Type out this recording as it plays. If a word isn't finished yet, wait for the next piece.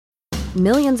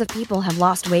Millions of people have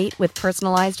lost weight with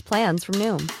personalized plans from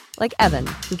Noom. Like Evan,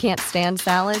 who can't stand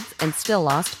salads and still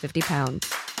lost 50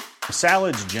 pounds.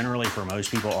 Salads generally for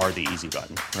most people are the easy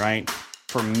button, right?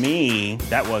 For me,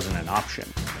 that wasn't an option.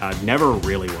 I never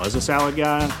really was a salad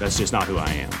guy. That's just not who I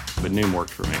am. But Noom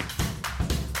worked for me.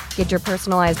 Get your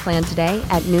personalized plan today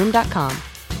at Noom.com.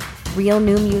 Real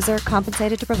Noom user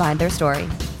compensated to provide their story.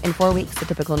 In 4 weeks, the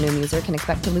typical Noom user can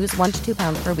expect to lose 1 to 2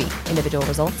 pounds per week. Individual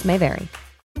results may vary.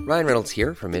 Ryan Reynolds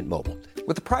here from Mint Mobile.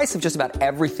 With the price of just about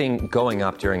everything going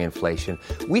up during inflation,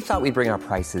 we thought we'd bring our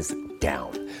prices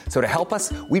down. So to help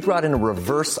us, we brought in a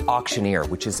reverse auctioneer,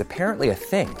 which is apparently a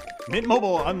thing. Mint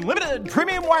Mobile Unlimited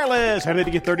Premium Wireless. How to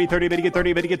get 30, 30, bit to get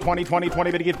 30, bit to get 20, 20,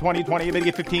 20, bit to get 20, 20, bit to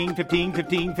get 15, 15,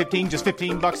 15, 15, just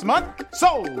 $15 a month?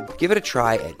 Sold! Give it a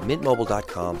try at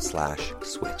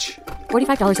mintmobile.com/switch.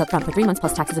 $45 up front for 3 months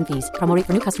plus taxes and fees. Promo rate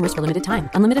for new customers for limited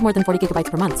time. Unlimited more than 40 gigabytes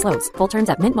per month. Slows full terms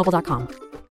at mintmobile.com.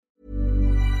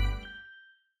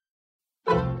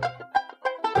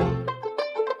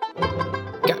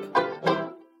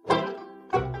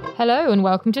 Hello and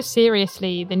welcome to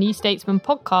Seriously, the New Statesman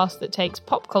podcast that takes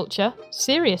pop culture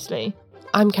seriously.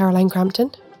 I'm Caroline Crampton.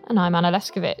 And I'm Anna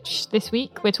Leskovich. This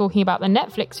week we're talking about the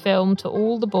Netflix film To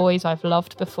All the Boys I've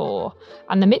Loved Before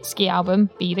and the Mitski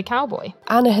album Be the Cowboy.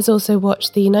 Anna has also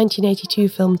watched the 1982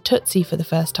 film Tootsie for the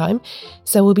first time,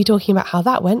 so we'll be talking about how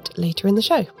that went later in the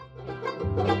show.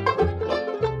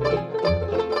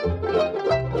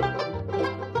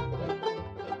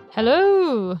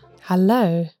 Hello!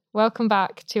 Hello. Welcome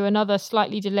back to another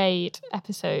slightly delayed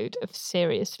episode of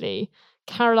Seriously.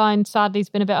 Caroline sadly has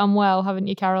been a bit unwell, haven't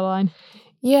you, Caroline?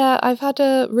 Yeah, I've had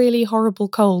a really horrible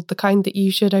cold, the kind that you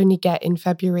should only get in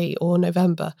February or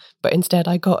November, but instead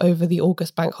I got over the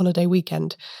August bank holiday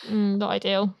weekend. Not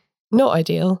ideal. Not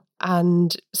ideal,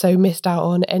 and so missed out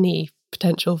on any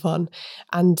potential fun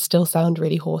and still sound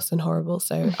really hoarse and horrible,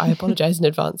 so I apologise in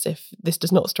advance if this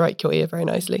does not strike your ear very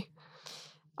nicely.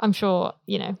 I'm sure,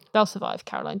 they'll survive,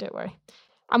 Caroline, don't worry.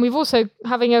 And we've also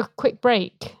having a quick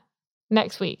break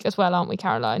next week as well, aren't we,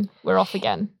 Caroline? We're off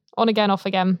again. On again, off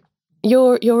again.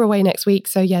 You're away next week,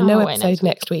 so yeah, no episode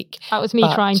next week. That was me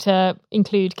trying to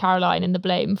include Caroline in the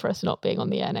blame for us not being on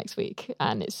the air next week,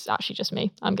 and it's actually just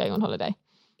me. I'm going on holiday.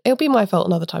 It'll be my fault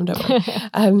another time, don't worry.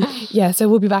 So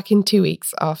we'll be back in 2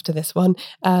 weeks after this one.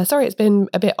 Sorry, it's been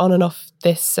a bit on and off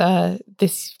this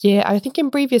year. I think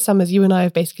in previous summers, you and I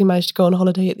have basically managed to go on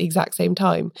holiday at the exact same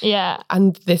time. Yeah.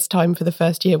 And this time for the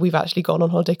first year, we've actually gone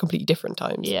on holiday completely different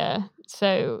times. Yeah.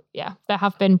 So, yeah, there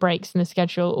have been breaks in the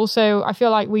schedule. Also, I feel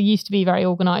like we used to be very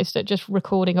organised at just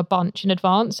recording a bunch in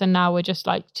advance, and now we're just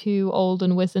like too old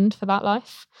and wizened for that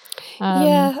life.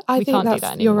 I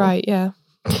think you're right, yeah.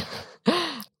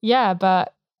 Yeah,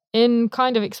 but in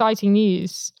kind of exciting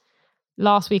news,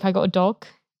 last week I got a dog.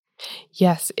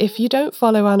 Yes, if you don't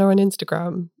follow Anna on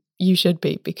Instagram, you should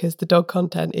be, because the dog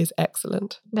content is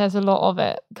excellent. There's a lot of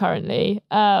it currently.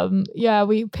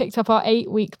 We picked up our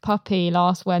 8-week puppy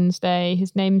last Wednesday.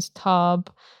 His name's Tub.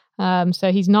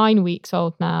 So he's 9 weeks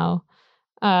old now.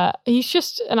 He's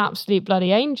just an absolute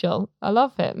bloody angel. I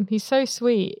love him. He's so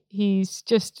sweet. He's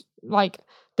just like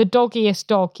the doggiest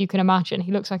dog you can imagine.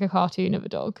 He looks like a cartoon of a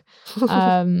dog.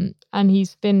 And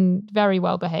he's been very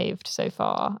well behaved so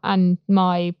far. And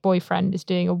my boyfriend is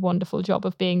doing a wonderful job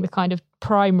of being the kind of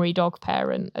primary dog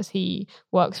parent as he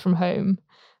works from home.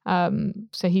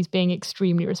 So he's being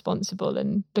extremely responsible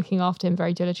and looking after him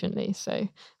very diligently. So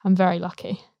I'm very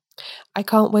lucky. I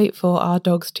can't wait for our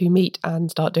dogs to meet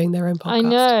and start doing their own podcast. I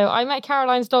know. I met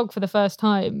Caroline's dog for the first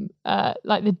time,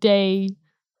 like the day...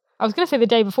 I was going to say the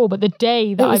day before, but the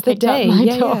day that I picked up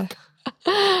my dog.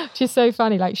 Yeah. Which is so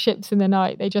funny, like ships in the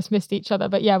night. They just missed each other.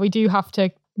 But yeah, we do have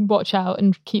to watch out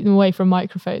and keep them away from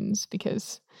microphones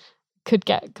because it could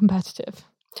get competitive.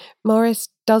 Morris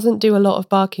doesn't do a lot of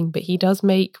barking, but he does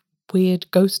make weird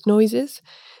ghost noises.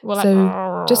 Well,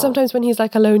 so just sometimes when he's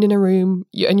like alone in a room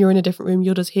and you're in a different room,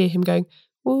 you'll just hear him going,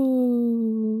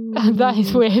 "Woo." That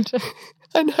is weird.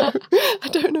 I know. I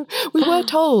don't know. We were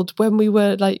told when we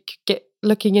were like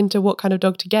looking into what kind of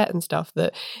dog to get and stuff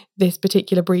that this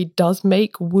particular breed does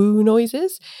make woo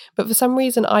noises, but for some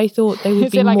reason I thought they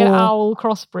would be like more... an owl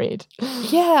crossbreed?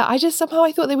 Yeah, I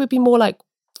thought they would be more like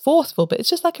forceful, but it's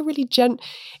just like a really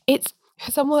it's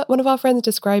somewhat, one of our friends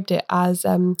described it as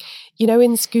in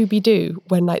Scooby-Doo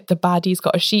when like the baddie's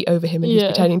got a sheet over him and he's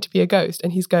pretending to be a ghost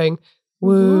and he's going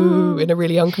woo in a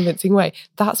really unconvincing way.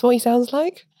 That's what he sounds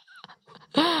like.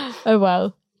 Oh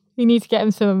well. You need to get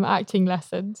him some acting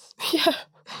lessons. Yeah.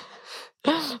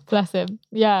 Bless him.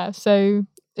 Yeah, so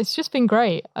it's just been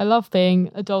great. I love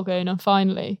being a dog owner,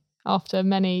 finally, after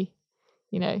many,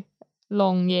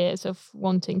 long years of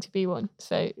wanting to be one.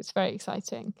 So it's very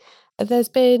exciting. There's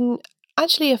been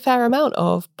actually a fair amount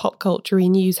of pop culture-y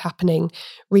news happening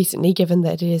recently, given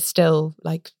that it is still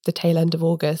like the tail end of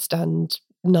August and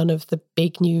none of the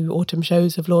big new autumn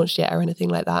shows have launched yet or anything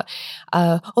like that.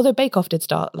 Although Bake Off did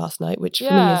start last night, which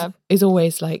for me is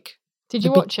always like... Did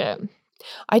you watch it?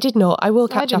 I did not. I will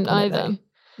catch up on either. it though.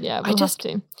 Yeah, we'll have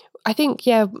to. I think,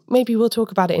 maybe we'll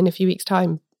talk about it in a few weeks'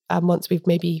 time once we've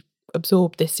maybe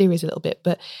absorbed this series a little bit.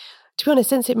 But to be honest,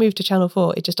 since it moved to Channel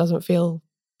 4, it just doesn't feel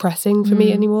pressing for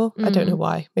me anymore. I don't know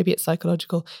why. Maybe it's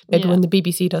psychological. Maybe when the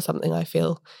BBC does something, I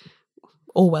feel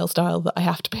Orwell style that I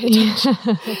have to pay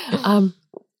attention.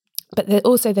 But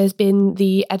there's been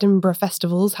the Edinburgh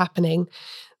festivals happening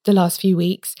the last few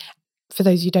weeks. For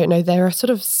those who don't know, there are sort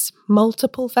of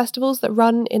multiple festivals that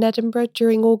run in Edinburgh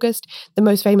during August. The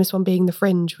most famous one being the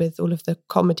Fringe with all of the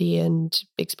comedy and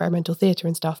experimental theatre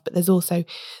and stuff. But there's also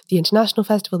the International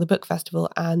Festival, the Book Festival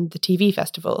and the TV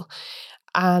Festival.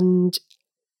 And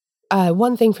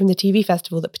one thing from the TV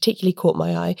festival that particularly caught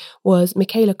my eye was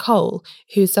Michaela Coel,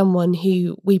 who's someone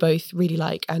who we both really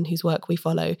like and whose work we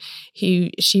follow,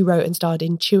 she wrote and starred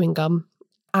in Chewing Gum.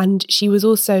 And she was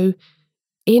also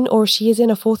she is in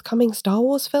a forthcoming Star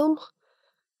Wars film.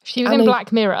 She was in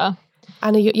Black Mirror.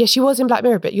 Anna, she was in Black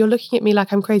Mirror, but you're looking at me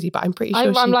like I'm crazy, but I'm pretty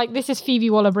sure I'm like, this is Phoebe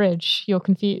Waller-Bridge. You're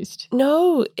confused.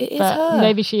 No, it is her.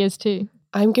 Maybe she is too.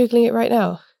 I'm Googling it right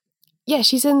now. Yeah,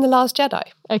 she's in The Last Jedi.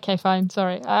 Okay, fine.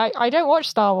 Sorry. I don't watch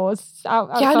Star Wars.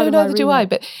 Neither do I.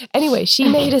 But anyway, she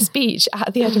made a speech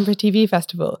at the Edinburgh TV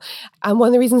Festival. And one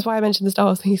of the reasons why I mentioned the Star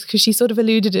Wars thing is because she sort of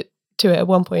alluded to it at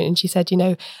one point, and she said,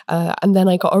 and then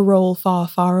I got a role far,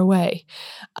 far away.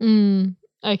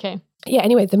 Okay. Yeah,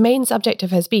 anyway, the main subject of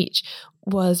her speech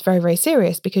was very, very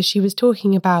serious because she was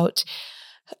talking about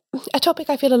a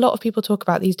topic I feel a lot of people talk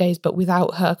about these days, but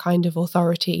without her kind of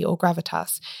authority or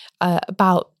gravitas,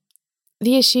 about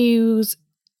the issues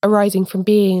arising from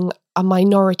being a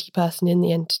minority person in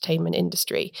the entertainment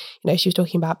industry. She was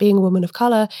talking about being a woman of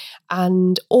colour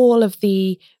and all of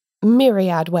the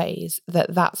myriad ways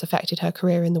that that's affected her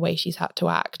career in the way she's had to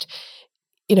act,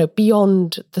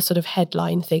 beyond the sort of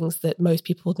headline things that most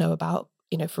people know about,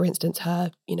 for instance,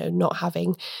 her, not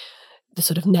having the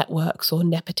sort of networks or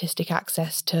nepotistic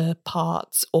access to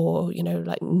parts or,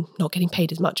 like not getting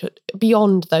paid as much.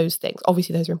 Beyond those things,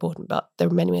 obviously those are important, but there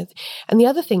are many. And the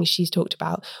other thing she's talked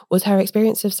about was her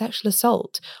experience of sexual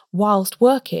assault whilst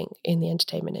working in the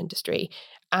entertainment industry,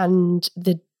 and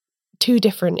the two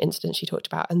different incidents she talked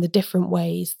about and the different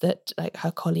ways that like her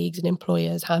colleagues and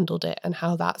employers handled it and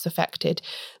how that's affected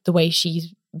the way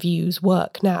she views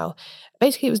work now.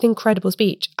 Basically, it was an incredible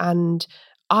speech, and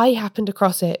I happened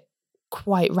across it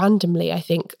quite randomly, I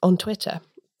think, on Twitter.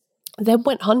 Then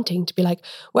went hunting to be like,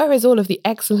 where is all of the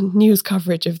excellent news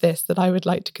coverage of this that I would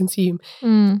like to consume?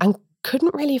 And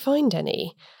couldn't really find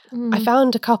any. I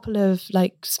found a couple of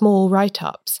like small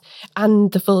write-ups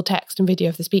and the full text and video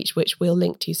of the speech, which we'll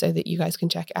link to so that you guys can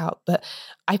check it out. But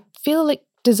I feel like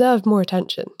deserved more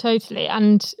attention. Totally.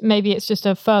 And maybe it's just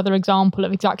a further example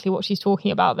of exactly what she's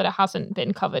talking about, that it hasn't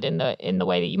been covered in the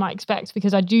way that you might expect.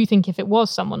 Because I do think if it was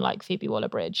someone like Phoebe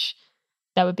Waller-Bridge,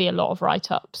 there would be a lot of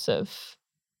write-ups of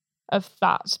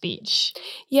that speech.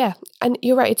 Yeah. And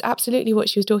you're right. It's absolutely what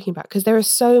she was talking about, because there are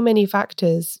so many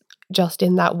factors just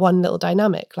in that one little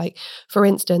dynamic. Like, for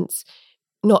instance,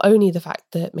 not only the fact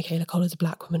that Michaela Coel is a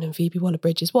black woman and Phoebe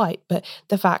Waller-Bridge is white, but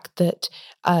the fact that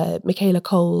Michaela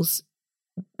Coel's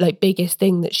like biggest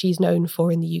thing that she's known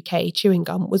for in the UK, Chewing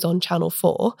Gum, was on Channel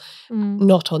 4,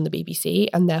 not on the BBC,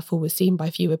 and therefore was seen by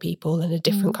fewer people and a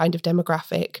different kind of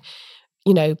demographic.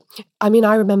 I mean,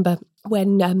 I remember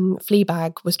when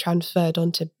Fleabag was transferred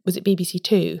onto, was it BBC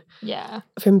 2? Yeah.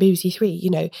 From BBC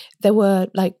 3, there were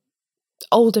like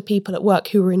older people at work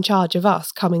who were in charge of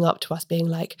us coming up to us being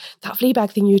like, that Fleabag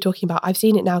thing you were talking about, I've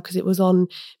seen it now because it was on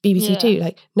BBC 2.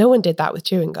 Like, no one did that with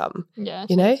Chewing Gum. Yeah,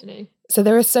 totally. So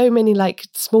there are so many like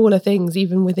smaller things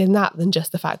even within that than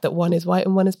just the fact that one is white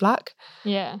and one is black.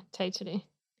 Yeah, totally.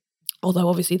 Although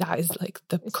obviously that is like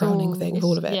the crowning thing of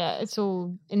all of it. Yeah, it's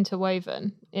all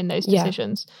interwoven in those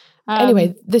decisions.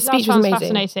 Anyway, the speech was amazing.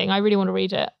 Fascinating. I really want to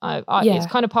read it. It's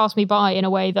kind of passed me by in a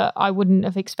way that I wouldn't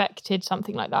have expected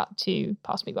something like that to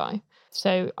pass me by.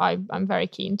 So I'm very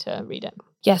keen to read it.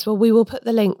 Yes, well, we will put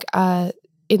the link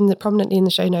prominently in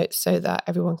the show notes so that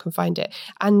everyone can find it.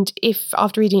 And if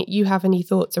after reading it you have any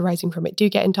thoughts arising from it, do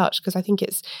get in touch, because I think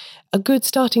it's a good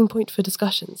starting point for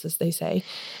discussions, as they say.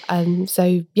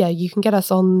 So yeah, you can get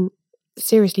us on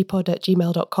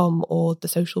seriouslypod@gmail.com or the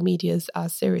social medias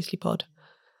as seriouslypod.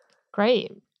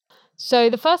 Great. So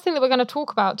the first thing that we're going to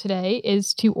talk about today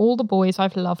is To All the Boys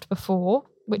I've Loved Before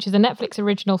which is a Netflix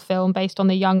original film based on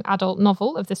the young adult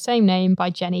novel of the same name by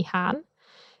Jenny Han.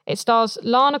 It stars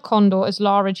Lana Condor as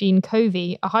Lara Jean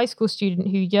Covey, a high school student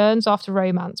who yearns after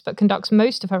romance but conducts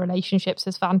most of her relationships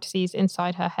as fantasies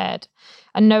inside her head,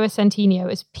 and Noah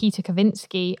Centineo as Peter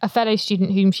Kavinsky, a fellow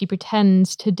student whom she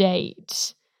pretends to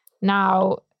date.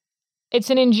 Now, it's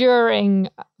an enduring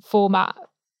format,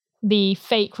 the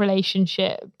fake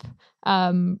relationship,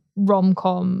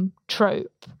 rom-com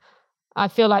trope. I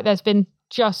feel like there's been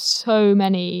just so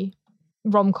many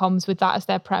rom-coms with that as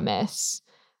their premise.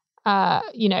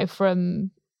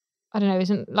 From, I don't know,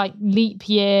 isn't like Leap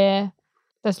Year.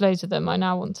 There's loads of them. I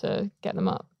now want to get them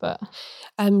up, but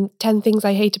 10 Things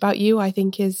I Hate About You, I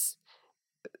think, is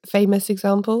a famous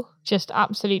example. Just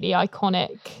absolutely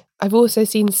iconic. I've also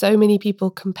seen so many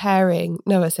people comparing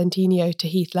Noah Centineo to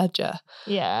Heath Ledger.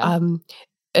 Yeah.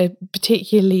 A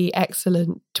particularly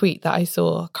excellent tweet that I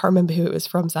saw, can't remember who it was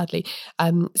from, sadly,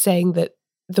 saying that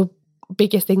the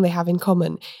biggest thing they have in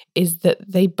common is that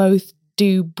they both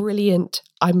do brilliant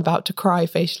I'm about to cry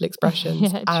facial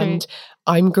expressions and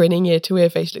I'm grinning ear to ear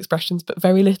facial expressions, but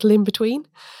very little in between.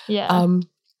 Yeah.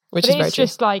 Which is very it's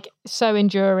just like so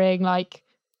enduring. Like,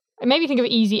 it made me think of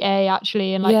Easy A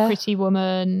actually, and like Pretty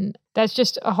Woman. There's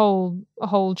just a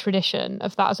whole tradition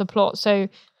of that as a plot. So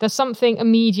there's something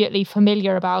immediately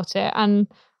familiar about it. And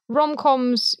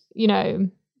rom-coms,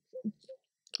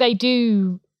 they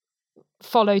do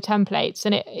follow templates,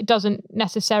 and it doesn't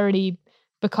necessarily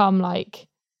become like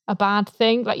a bad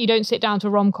thing. Like, you don't sit down to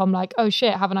rom-com like, oh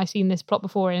shit, haven't I seen this plot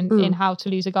before in How to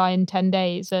Lose a Guy in 10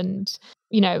 Days and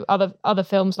other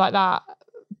films like that.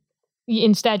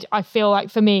 Instead, I feel like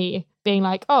for me, being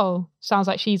like, oh, sounds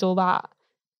like she's all that,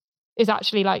 is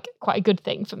actually like quite a good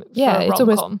thing for it's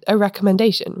almost a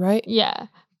recommendation, right? Yeah,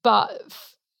 but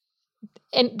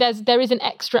there is an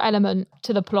extra element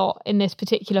to the plot in this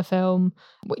particular film,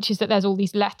 which is that there's all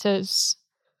these letters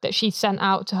that she's sent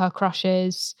out to her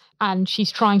crushes, and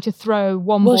she's trying to throw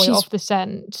one boy off the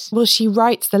scent. Well, she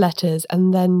writes the letters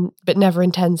but never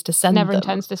intends to send them. Never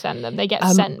intends to send them. They get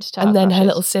sent to her and then crushes. Her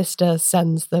little sister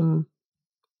sends them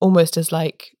almost as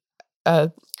like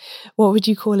what would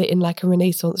you call it in like a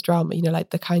Renaissance drama?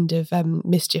 Like the kind of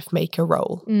mischief maker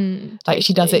role. Like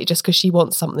she does it just because she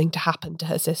wants something to happen to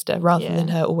her sister rather than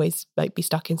her always like be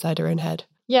stuck inside her own head.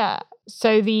 Yeah.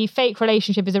 So the fake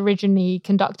relationship is originally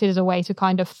conducted as a way to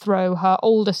kind of throw her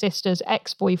older sister's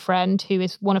ex-boyfriend, who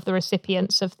is one of the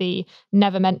recipients of the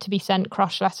never meant to be sent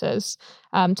crush letters,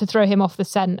 to throw him off the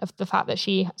scent of the fact that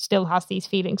she still has these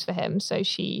feelings for him. So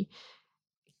she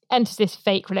enters this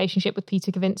fake relationship with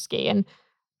Peter Kavinsky. And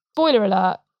spoiler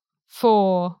alert To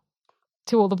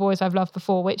All the Boys I've Loved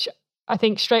Before, which I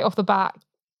think straight off the bat,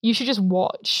 you should just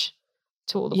watch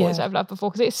To All the Boys I've Loved Before,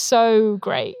 because it's so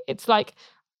great. It's like,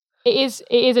 it is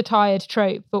a tired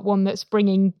trope, but one that's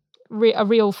bringing a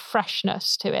real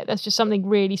freshness to it. There's just something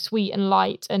really sweet and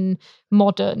light and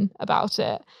modern about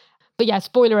it. But yeah,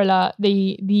 spoiler alert,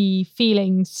 the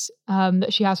feelings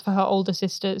that she has for her older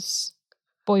sister's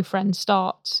boyfriend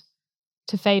start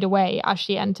to fade away as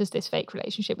she enters this fake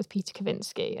relationship with Peter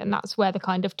Kavinsky. And that's where the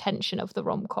kind of tension of the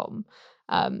rom-com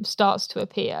starts to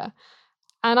appear.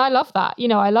 And I love that.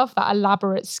 I love that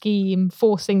elaborate scheme,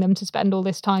 forcing them to spend all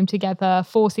this time together,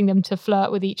 forcing them to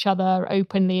flirt with each other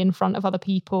openly in front of other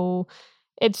people.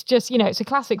 It's just, it's a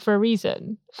classic for a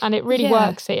reason. And it really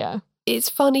works here. It's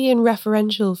funny and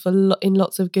referential in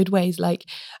lots of good ways. Like,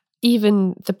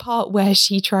 even the part where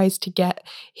she tries to get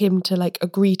him to like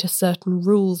agree to certain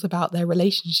rules about their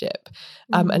relationship,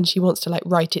 and she wants to like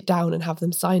write it down and have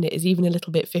them sign it, is even a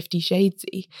little bit 50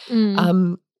 Shadesy.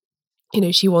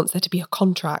 She wants there to be a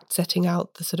contract setting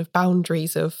out the sort of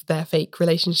boundaries of their fake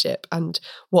relationship and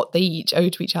what they each owe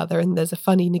to each other. And there's a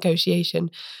funny negotiation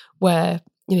where,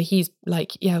 he's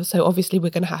like, yeah, so obviously we're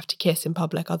going to have to kiss in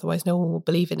public, otherwise no one will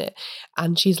believe in it.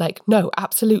 And she's like, no,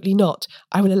 absolutely not.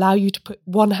 I will allow you to put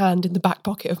one hand in the back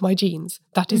pocket of my jeans.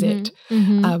 That is it.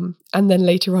 And then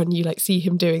later on, you like see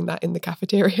him doing that in the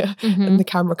cafeteria, and the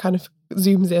camera kind of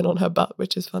zooms in on her butt,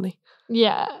 which is funny.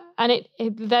 Yeah. And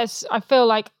there's, I feel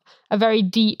like, a very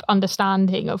deep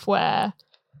understanding of where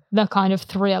the kind of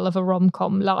thrill of a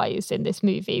rom-com lies in this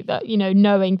movie, that,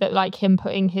 knowing that like him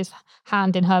putting his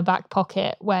hand in her back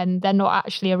pocket when they're not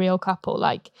actually a real couple,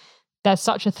 like there's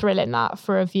such a thrill in that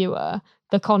for a viewer.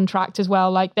 The contract as well,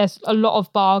 like there's a lot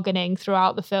of bargaining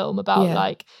throughout the film about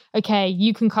like, okay,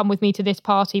 you can come with me to this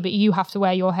party, but you have to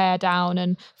wear your hair down,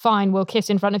 and fine, we'll kiss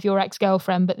in front of your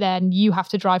ex-girlfriend, but then you have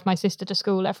to drive my sister to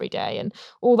school every day. And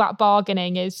all that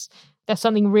bargaining is there's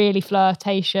something really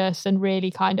flirtatious and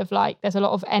really kind of like, there's a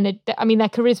lot of energy. I mean, their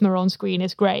charisma on screen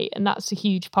is great, and that's a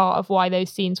huge part of why those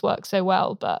scenes work so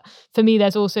well. But for me,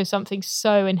 there's also something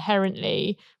so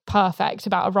inherently perfect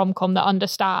about a rom-com that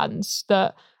understands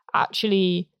that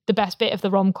actually the best bit of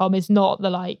the rom-com is not the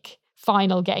like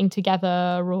final getting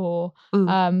together or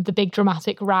the big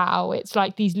dramatic row. It's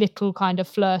like these little kind of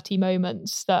flirty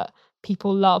moments that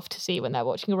people love to see when they're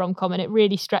watching a rom-com, and it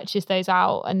really stretches those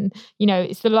out. And you know,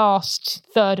 it's the last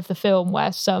third of the film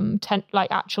where some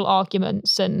like actual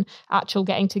arguments and actual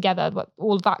getting together,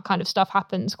 all of that kind of stuff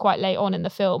happens quite late on in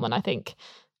the film. And I think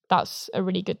that's a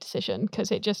really good decision,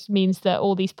 because it just means that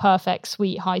all these perfect,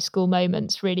 sweet high school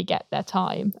moments really get their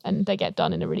time, and they get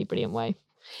done in a really brilliant way.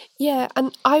 Yeah,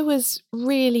 and I was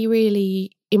really,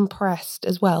 really impressed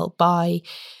as well by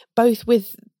both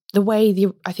with the way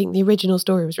I think the original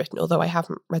story was written, although I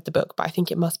haven't read the book, but I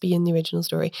think it must be in the original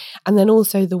story. And then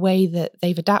also the way that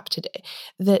they've adapted it,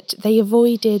 that they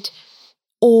avoided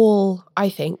all, I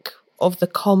think, of the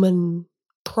common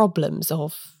problems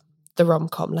of the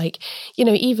rom-com. Like, you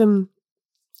know, even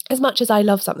as much as I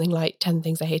love something like 10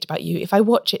 Things I Hate About You, if I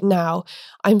watch it now,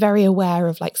 I'm very aware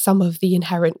of like some of the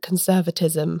inherent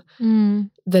conservatism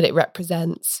that it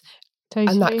represents.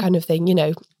 Totally. And that kind of thing, you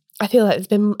know. I feel like there's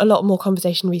been a lot more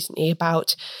conversation recently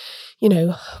about, you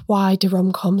know, why do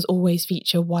rom-coms always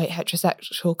feature white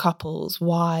heterosexual couples?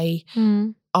 Why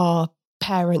are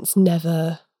parents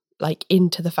never like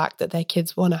into the fact that their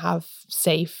kids want to have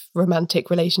safe romantic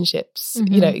relationships,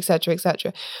 you know, et cetera, et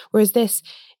cetera. Whereas this,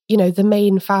 you know, the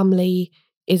main family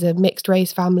is a mixed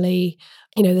race family.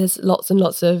 You know, there's lots and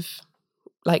lots of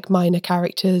like minor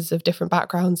characters of different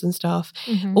backgrounds and stuff.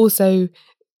 Also,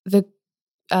 the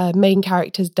main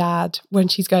character's dad, when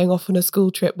she's going off on a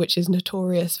school trip, which is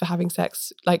notorious for having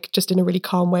sex, like just in a really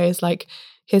calm way, is like,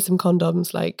 here's some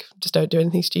condoms, like just don't do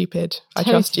anything stupid. I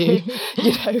trust you.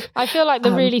 You know, I feel like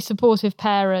the really supportive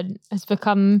parent has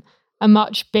become a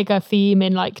much bigger theme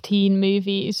in like teen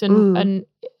movies, and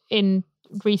in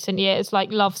recent years,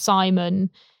 like Love, Simon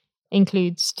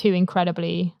includes two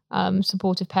incredibly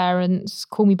supportive parents.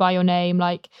 Call Me by Your Name,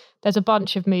 like there's a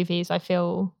bunch of movies I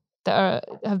feel that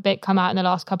have come out in the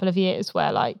last couple of years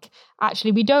where like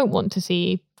actually we don't want to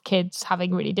see kids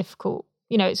having really difficult,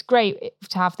 you know, it's great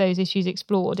to have those issues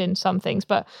explored in some things,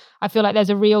 but I feel like there's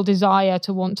a real desire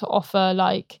to want to offer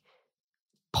like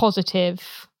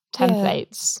positive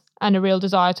templates and a real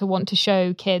desire to want to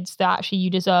show kids that actually you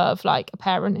deserve like a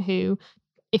parent who,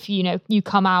 if you know you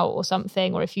come out or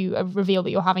something, or if you reveal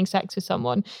that you're having sex with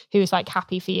someone, who is like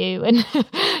happy for you and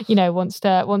you know wants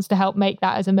to help make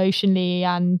that as emotionally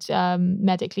and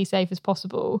medically safe as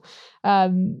possible.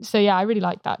 So yeah, I really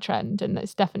like that trend, and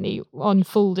it's definitely on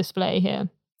full display here.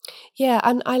 Yeah,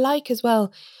 and I like as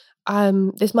well,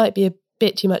 this might be a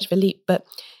bit too much of a leap, but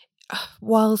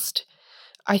whilst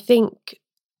I think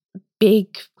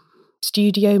big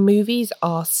studio movies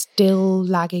are still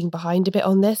lagging behind a bit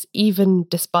on this, even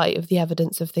despite of the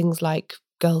evidence of things like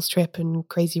Girls Trip and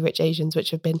Crazy Rich Asians,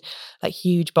 which have been like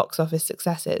huge box office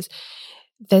successes.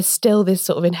 There's still this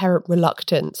sort of inherent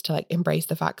reluctance to like embrace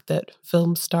the fact that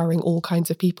films starring all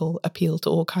kinds of people appeal to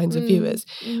all kinds of viewers.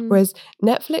 Whereas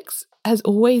Netflix has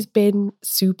always been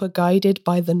super guided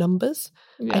by the numbers.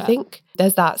 I think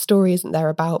there's that story, isn't there,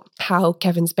 about how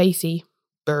Kevin Spacey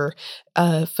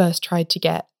first tried to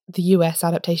get the US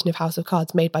adaptation of House of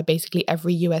Cards made by basically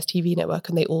every US TV network,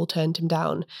 and they all turned him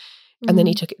down. And then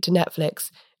he took it to Netflix,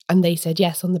 and they said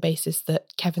yes on the basis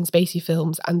that Kevin Spacey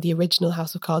films and the original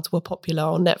House of Cards were popular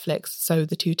on Netflix, so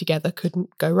the two together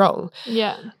couldn't go wrong.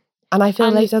 Yeah. And I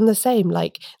feel they've done the same.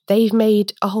 Like, they've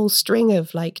made a whole string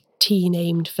of like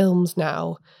teen-aimed films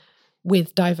now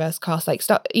with diverse casts, like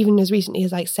stuff even as recently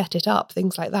as like Set It Up,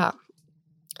 things like that.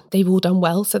 They've all done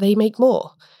well, so they make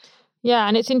more. Yeah,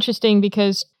 and it's interesting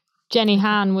because Jenny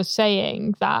Han was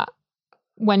saying that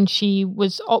when she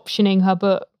was optioning her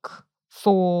book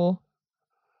for,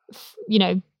 you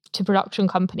know, to production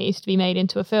companies to be made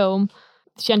into a film,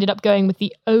 she ended up going with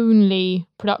the only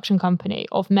production company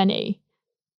of many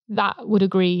that would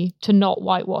agree to not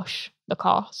whitewash the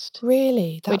cast.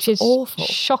 Really? That's which is awful.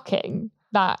 Shocking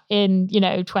that in, you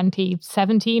know,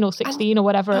 2017 or 16 or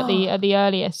whatever at the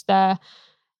earliest, there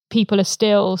people are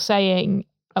still saying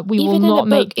we will even not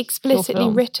in a make book explicitly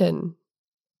written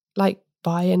like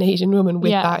by an Asian woman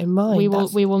with that in mind.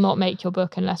 We will not make your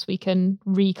book unless we can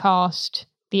recast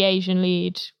the Asian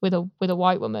lead with a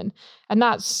white woman. And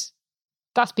that's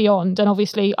beyond. And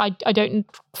obviously I don't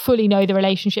fully know the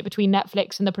relationship between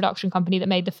Netflix and the production company that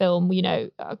made the film. You know,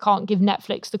 I can't give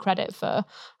Netflix the credit for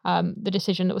the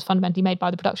decision that was fundamentally made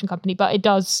by the production company, but it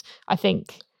does, I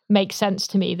think, make sense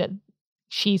to me that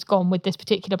she's gone with this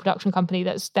particular production company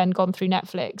that's then gone through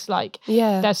Netflix. Like,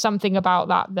 there's something about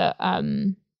that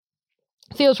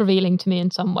feels revealing to me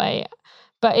in some way.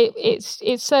 But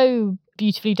it's so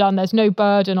beautifully done. There's no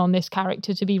burden on this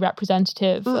character to be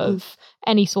representative of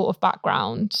any sort of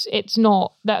background. It's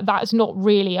not that's not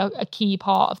really a key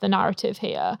part of the narrative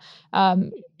here.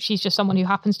 She's just someone who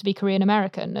happens to be Korean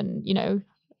American, and you know,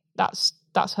 that's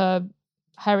her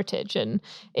heritage, and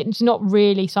it's not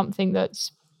really something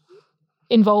that's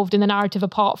involved in the narrative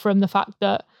apart from the fact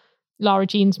that Lara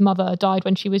Jean's mother died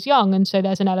when she was young, and so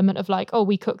there's an element of like, oh,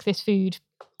 we cook this food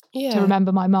to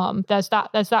remember my mum. There's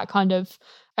that kind of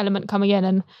element coming in,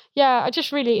 and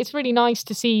it's really nice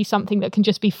to see something that can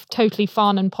just be totally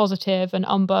fun and positive and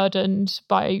unburdened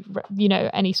by, you know,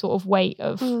 any sort of weight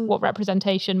of what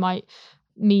representation might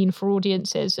mean for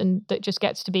audiences, and that just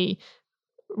gets to be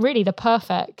really the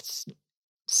perfect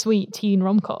sweet teen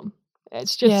rom-com.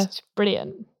 It's just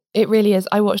brilliant. It really is.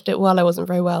 I watched it while I wasn't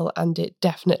very well, and it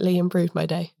definitely improved my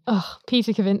day. Oh,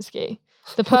 Peter Kavinsky,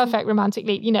 the perfect romantic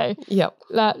lead. You know, yep.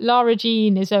 Lara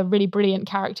Jean is a really brilliant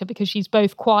character because she's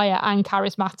both quiet and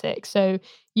charismatic. So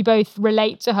you both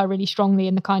relate to her really strongly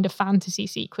in the kind of fantasy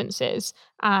sequences,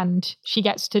 and she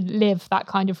gets to live that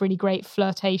kind of really great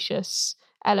flirtatious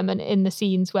element in the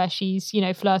scenes where she's, you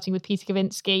know, flirting with Peter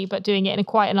Kavinsky, but doing it in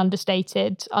quite an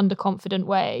understated, underconfident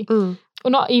way. Or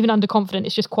not even underconfident,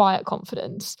 it's just quiet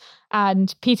confidence.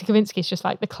 And Peter Kavinsky is just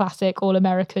like the classic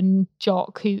all-American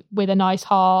jock who with a nice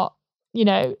heart. You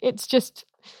know, it's just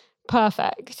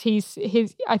perfect.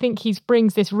 I think he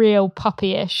brings this real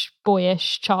puppyish,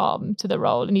 boyish charm to the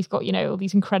role, and he's got, you know, all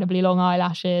these incredibly long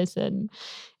eyelashes, and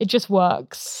it just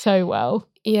works so well.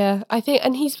 Yeah, I think,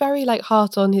 and he's very like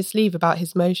heart on his sleeve about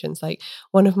his emotions. Like,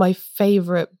 one of my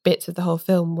favourite bits of the whole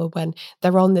film were when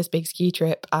they're on this big ski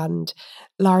trip and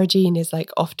Lara Jean is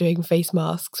like off doing face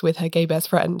masks with her gay best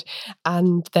friend,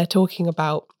 and they're talking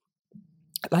about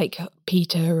like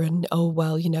Peter and, oh,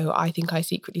 well, you know, I think I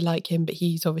secretly like him, but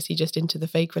he's obviously just into the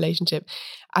fake relationship.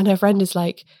 And her friend is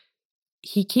like,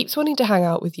 he keeps wanting to hang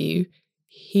out with you.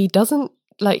 He doesn't,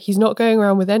 like, he's not going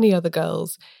around with any other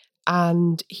girls.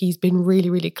 And he's been really,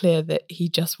 really clear that he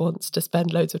just wants to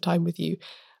spend loads of time with you.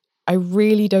 I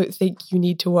really don't think you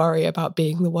need to worry about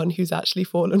being the one who's actually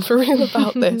fallen for real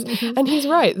about this. And he's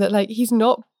right that, like, he's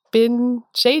not been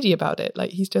shady about it. Like,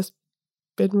 he's just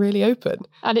been really open.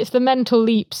 And it's the mental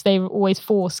leaps they always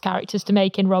force characters to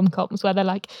make in rom-coms, where they're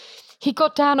like, he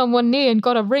got down on one knee and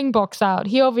got a ring box out.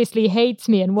 He obviously hates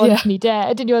me and wants me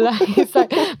dead. And you're like, it's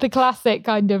like the classic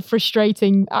kind of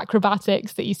frustrating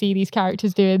acrobatics that you see these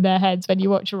characters do in their heads when you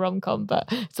watch a rom-com, but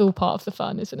it's all part of the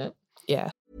fun, isn't it?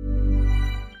 Yeah.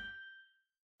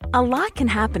 A lot can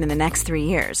happen in the next 3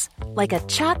 years. Like a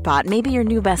chatbot may be your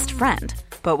new best friend.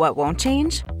 But what won't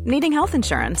change? Needing health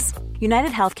insurance.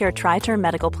 United Healthcare Tri-Term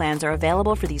Medical Plans are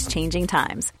available for these changing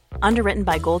times. Underwritten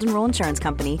by Golden Rule Insurance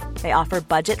Company, they offer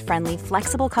budget-friendly,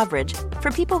 flexible coverage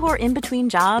for people who are in between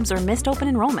jobs or missed open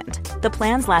enrollment. The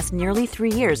plans last nearly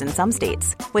 3 years in some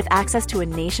states, with access to a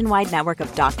nationwide network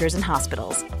of doctors and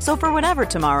hospitals. So for whatever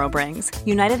tomorrow brings,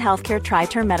 United Healthcare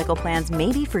Tri-Term Medical Plans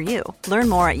may be for you. Learn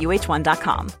more at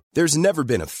uh1.com. There's never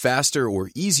been a faster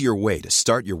or easier way to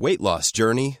start your weight loss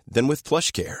journey than with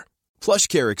PlushCare.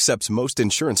 PlushCare accepts most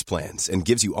insurance plans and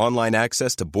gives you online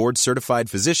access to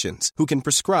board-certified physicians who can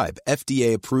prescribe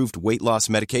FDA-approved weight loss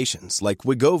medications like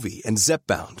Wegovy and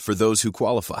Zepbound for those who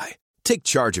qualify. Take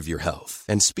charge of your health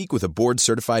and speak with a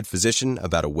board-certified physician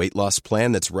about a weight loss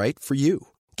plan that's right for you.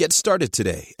 Get started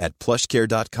today at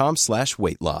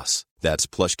plushcare.com/weight-loss. That's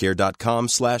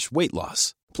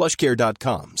plushcare.com/weight-loss.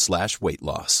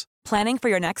 plushcare.com/weight-loss. Planning for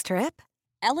your next trip?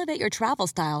 Elevate your travel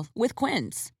style with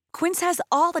Quince. Quince has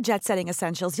all the jet-setting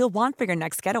essentials you'll want for your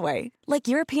next getaway, like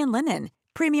European linen,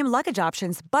 premium luggage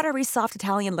options, buttery soft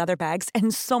Italian leather bags,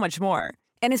 and so much more.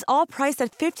 And is all priced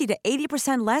at 50 to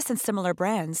 80% less than similar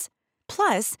brands.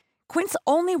 Plus, Quince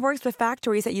only works with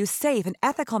factories that use safe and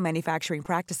ethical manufacturing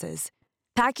practices.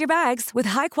 Pack your bags with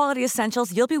high-quality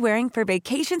essentials you'll be wearing for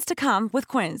vacations to come with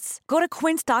Quince. Go to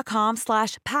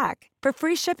quince.com/pack for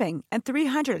free shipping and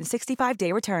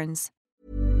 365-day returns.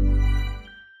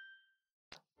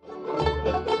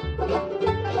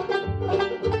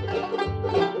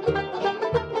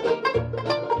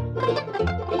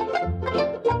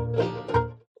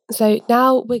 So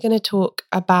now we're going to talk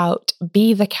about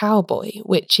Be the Cowboy,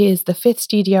 which is the 5th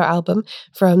studio album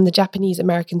from the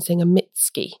Japanese-American singer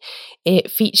Mitski. It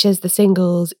features the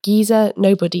singles Giza,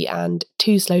 Nobody, and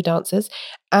Two Slow Dancers,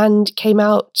 and came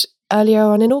out earlier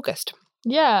on in August.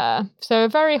 Yeah, so a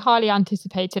very highly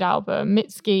anticipated album.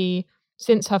 Mitski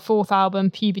since her fourth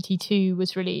album, Puberty 2,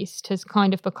 was released, has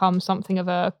kind of become something of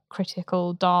a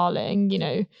critical darling, you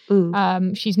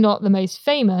know. She's not the most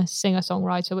famous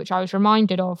singer-songwriter, which I was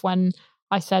reminded of when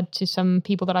I said to some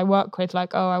people that I work with,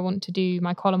 like, oh, I want to do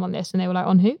my column on this. And they were like,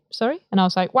 on who? Sorry? And I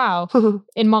was like, wow,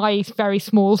 in my very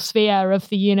small sphere of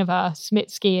the universe,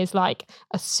 Mitski is like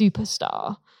a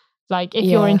superstar. Like, if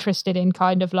you're interested in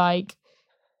kind of like,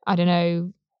 I don't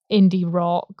know, indie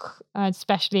rock,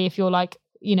 especially if you're like,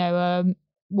 you know, a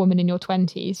woman in your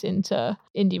 20s into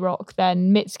indie rock,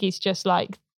 then Mitski's just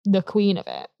like the queen of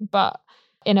it. But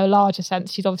in a larger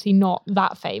sense, she's obviously not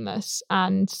that famous.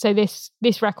 And so this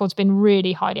record's been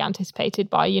really highly anticipated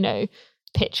by, you know,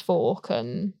 Pitchfork,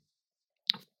 and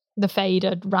The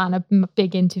Fader ran a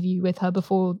big interview with her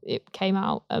before it came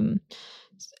out.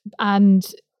 And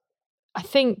I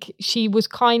think she was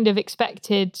kind of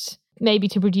expected maybe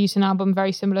to produce an album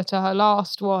very similar to her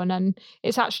last one, and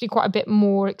it's actually quite a bit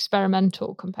more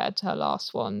experimental compared to her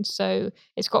last one. So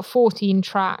it's got 14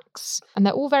 tracks and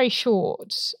they're all very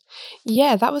short.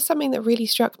 Yeah, that was something that really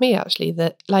struck me, actually,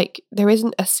 that like there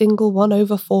isn't a single one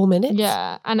over 4 minutes.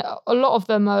 Yeah, and a lot of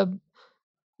them are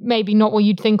maybe not what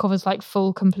you'd think of as like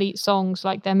full complete songs,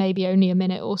 like they're maybe only a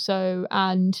minute or so,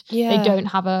 and they don't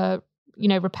have a, you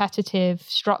know, repetitive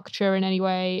structure in any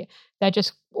way. They're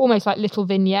just almost like little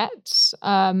vignettes,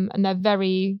 and they're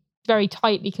very, very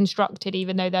tightly constructed,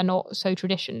 even though they're not so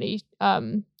traditionally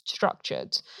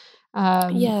structured.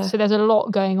 So there's a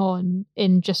lot going on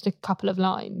in just a couple of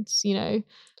lines, you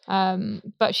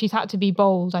know. But she's had to be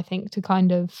bold, I think, to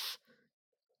kind of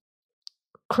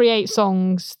create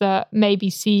songs that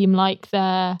maybe seem like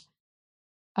they're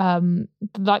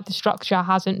like the structure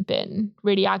hasn't been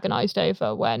really agonized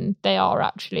over, when they are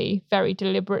actually very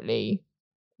deliberately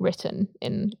written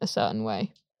in a certain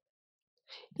way.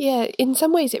 Yeah, in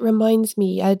some ways it reminds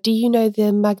me, do you know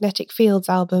the Magnetic Fields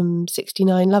album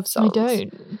 69 Love Songs? I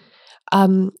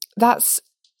don't. That's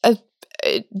a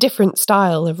different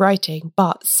style of writing,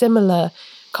 but similar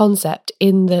concept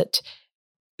in that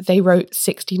they wrote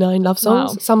 69 love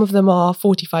songs. Wow. Some of them are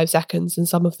 45 seconds and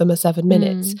some of them are 7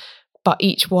 minutes, but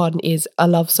each one is a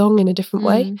love song in a different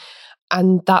way.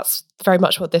 And that's very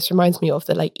much what this reminds me of,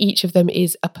 that like each of them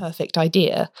is a perfect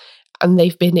idea and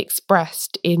they've been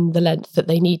expressed in the length that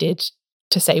they needed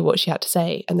to say what she had to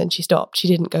say. And then she stopped. She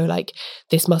didn't go like,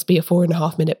 this must be a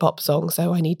 4.5 minute pop song,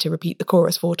 so I need to repeat the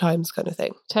chorus 4 times kind of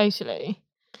thing. Totally.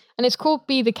 And it's called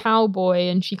Be the Cowboy.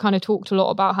 And she kind of talked a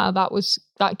lot about how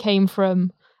that came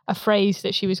from a phrase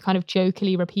that she was kind of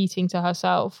jokingly repeating to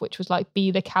herself, which was like,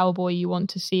 be the cowboy you want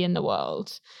to see in the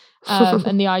world.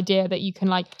 And the idea that you can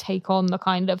like take on the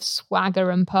kind of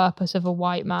swagger and purpose of a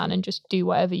white man and just do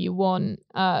whatever you want,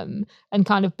 and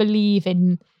kind of believe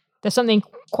in, there's something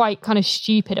quite kind of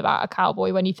stupid about a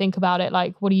cowboy when you think about it.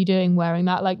 Like, what are you doing wearing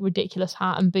that like ridiculous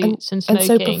hat and boots and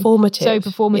smoking? And so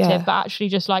performative. But actually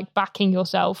just like backing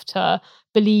yourself to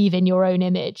believe in your own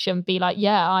image and be like,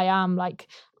 yeah, I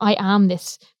am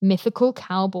this mythical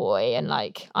cowboy, and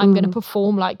like I'm going to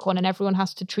perform like one, and everyone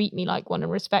has to treat me like one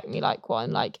and respect me like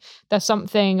one. Like there's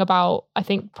something about, I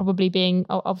think probably being,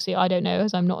 obviously I don't know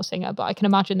as I'm not a singer, but I can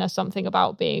imagine there's something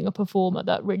about being a performer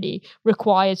that really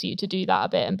requires you to do that a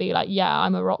bit and be like, yeah,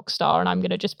 I'm a rock star and I'm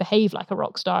going to just behave like a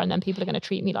rock star, and then people are going to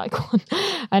treat me like one.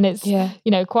 And it's, you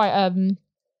know, quite,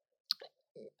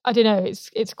 I don't know,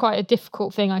 it's quite a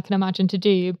difficult thing I can imagine to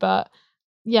do. But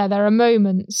yeah, there are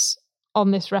moments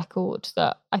on this record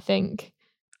that I think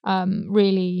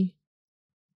really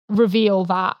reveal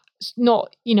that.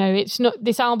 Not, you know, it's not,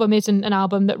 this album isn't an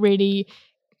album that really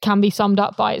can be summed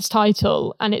up by its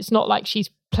title, and it's not like she's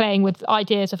playing with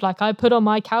ideas of like, I put on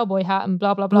my cowboy hat and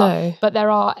blah blah blah. No, but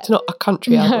it's not a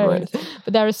country album or anything.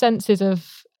 But there are senses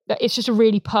of, it's just a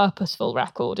really purposeful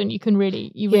record, and you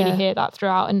really hear that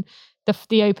throughout. And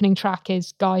the opening track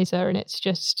is Geyser, and it's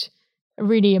just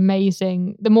really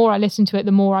amazing. The more I listen to it,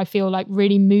 the more I feel like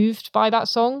really moved by that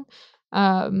song.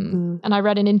 And I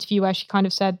read an interview where she kind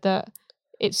of said that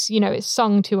it's, you know, it's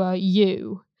sung to a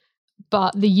you,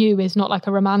 but the you is not like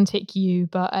a romantic you,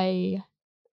 but a,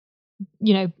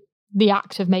 you know, the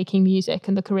act of making music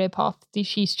and the career path that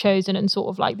she's chosen, and sort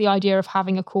of like the idea of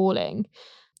having a calling.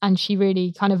 And she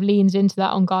really kind of leans into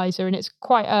that on Geyser, and it's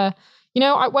quite a, you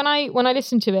know, when I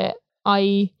listened to it,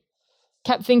 I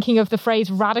kept thinking of the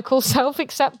phrase radical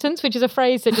self-acceptance, which is a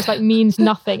phrase that just like means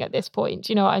nothing at this point.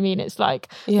 You know what I mean? It's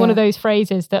like one of those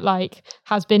phrases that like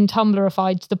has been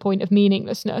Tumblrified to the point of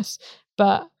meaninglessness.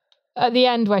 But at the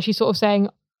end where she's sort of saying,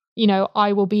 you know,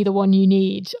 I will be the one you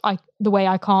need. The way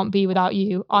I can't be without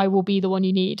you. I will be the one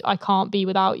you need. I can't be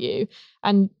without you.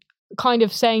 And kind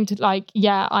of saying to like,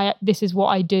 yeah, this is what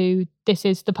I do. This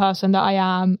is the person that I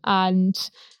am. And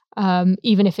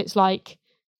even if it's like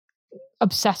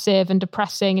obsessive and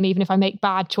depressing, and even if I make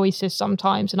bad choices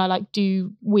sometimes and I like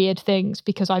do weird things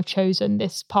because I've chosen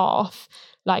this path,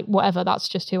 like whatever, that's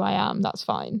just who I am, that's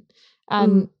fine.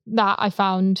 And that I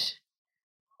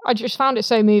just found it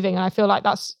so moving. And I feel like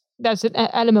there's an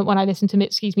element when I listen to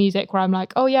Mitski's music where I'm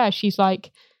like, oh yeah, she's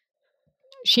like,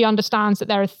 she understands that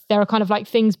there are kind of like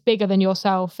things bigger than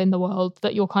yourself in the world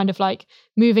that you're kind of like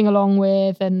moving along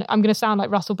with. And I'm going to sound like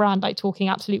Russell Brand, like talking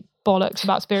absolute bollocks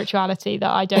about spirituality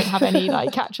that I don't have any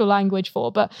like actual language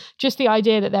for, but just the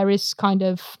idea that there is kind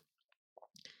of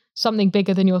something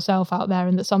bigger than yourself out there,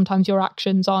 and that sometimes your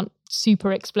actions aren't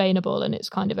super explainable and it's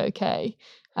kind of okay.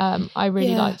 I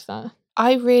really liked that.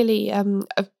 I really,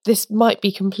 this might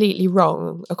be completely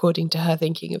wrong according to her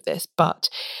thinking of this, but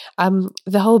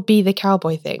the whole Be the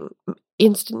Cowboy thing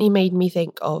instantly made me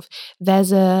think of,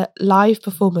 there's a live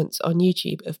performance on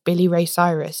YouTube of Billy Ray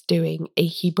Cyrus doing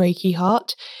Achy Breaky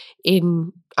Heart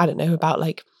in, I don't know, about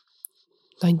like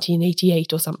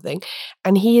 1988 or something.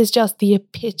 And he is just the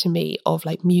epitome of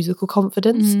like musical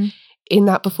confidence in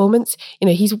that performance. You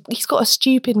know, he's got a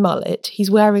stupid mullet.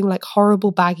 He's wearing like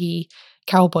horrible baggy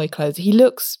cowboy clothes. He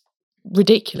looks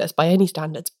ridiculous by any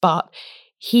standards, but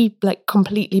he like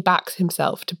completely backs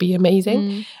himself to be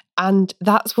amazing. And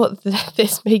that's what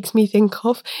this makes me think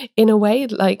of in a way.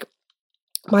 Like,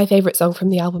 my favourite song from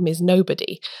the album is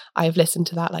Nobody. I've listened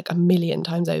to that like a million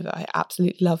times over. I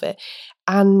absolutely love it.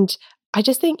 And I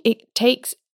just think it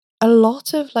takes a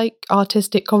lot of like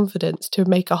artistic confidence to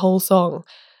make a whole song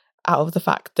out of the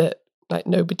fact that like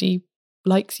nobody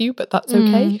likes you, but that's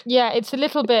okay. Yeah, it's a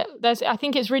little bit, I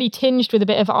think it's really tinged with a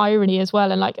bit of irony as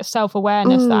well, and like a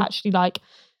self-awareness that actually, like,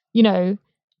 you know,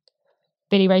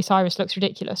 Billy Ray Cyrus looks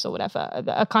ridiculous or whatever,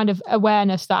 a kind of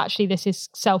awareness that actually this is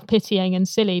self-pitying and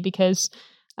silly because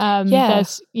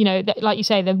there's, you know, like you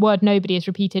say, the word nobody is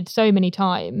repeated so many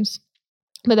times,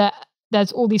 but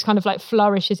there's all these kind of like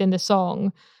flourishes in the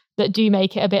song that do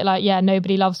make it a bit like, yeah,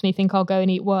 nobody loves me, think I'll go and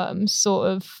eat worms, sort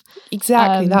of.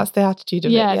 Exactly, that's the attitude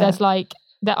of it. Yeah, there's like,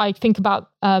 that I think about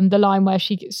the line where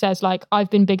she says like, I've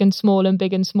been big and small and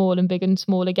big and small and big and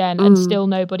small again, and still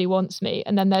nobody wants me.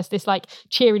 And then there's this like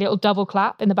cheery little double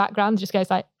clap in the background, just goes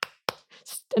like,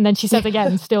 and then she says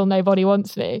again, still nobody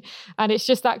wants me. And it's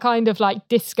just that kind of like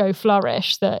disco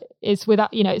flourish that is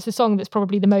without, you know, it's a song that's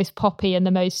probably the most poppy and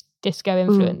the most disco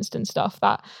influenced and stuff,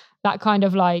 that kind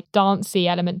of like dancey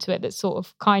element to it that's sort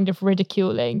of kind of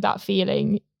ridiculing that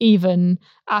feeling, even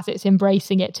as it's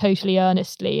embracing it totally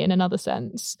earnestly in another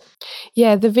sense.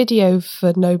 Yeah, the video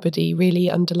for Nobody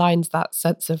really underlines that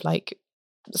sense of like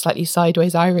slightly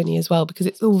sideways irony as well, because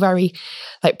it's all very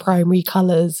like primary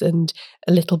colours and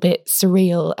a little bit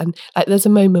surreal. And like there's a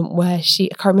moment where I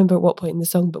can't remember at what point in the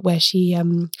song, but where she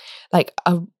like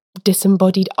a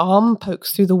disembodied arm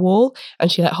pokes through the wall and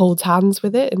she like holds hands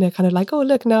with it, and they're kind of like, oh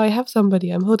look, now I have somebody,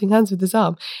 I'm holding hands with this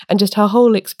arm. And just her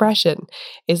whole expression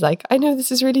is like, I know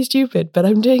this is really stupid, but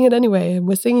I'm doing it anyway, and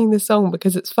we're singing this song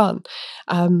because it's fun.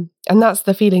 And that's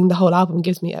the feeling the whole album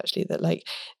gives me, actually, that like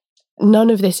none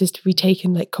of this is to be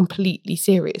taken like completely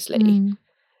seriously,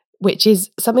 which is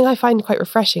something I find quite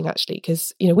refreshing, actually,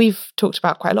 because, you know, we've talked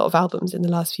about quite a lot of albums in the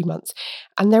last few months,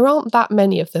 and there aren't that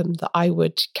many of them that I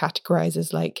would categorize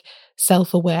as like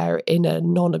self-aware in a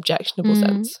non-objectionable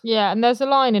sense. Yeah, and there's a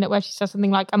line in it where she says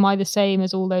something like, am I the same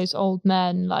as all those old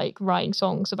men like writing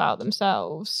songs about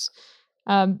themselves?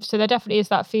 So there definitely is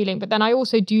that feeling. But then I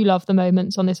also do love the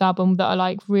moments on this album that are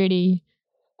like really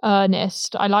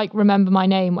earnest. I like Remember My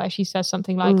Name, where she says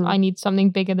something like, I need something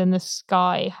bigger than the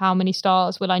sky. How many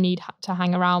stars will I need to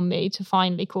hang around me to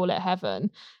finally call it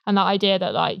heaven? And that idea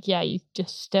that like, yeah, you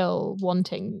just still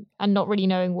wanting and not really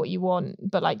knowing what you want,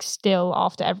 but like still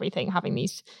after everything having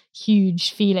these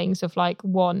huge feelings of like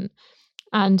want.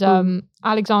 And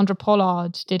Alexandra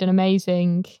Pollard did an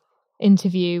amazing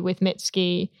interview with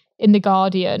Mitski in The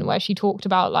Guardian, where she talked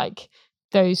about like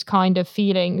those kind of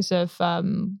feelings of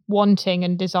wanting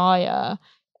and desire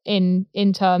in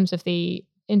terms of the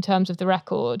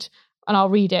record. And I'll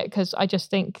read it because I just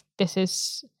think this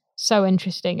is so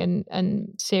interesting,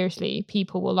 and seriously,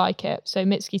 people will like it. So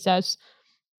Mitski says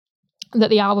that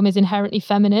the album is inherently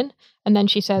feminine. And then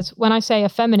she says, when I say a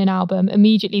feminine album,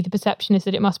 immediately the perception is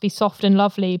that it must be soft and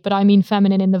lovely, but I mean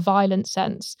feminine in the violent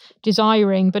sense,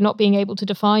 desiring but not being able to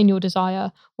define your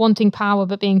desire, wanting power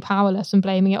but being powerless and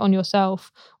blaming it on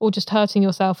yourself, or just hurting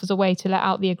yourself as a way to let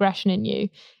out the aggression in you.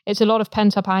 It's a lot of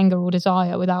pent-up anger or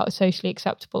desire without a socially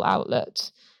acceptable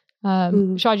outlet,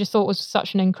 which I just thought was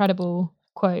such an incredible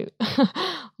quote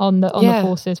on the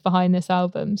forces behind this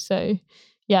album. So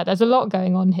yeah, there's a lot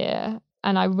going on here,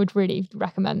 and I would really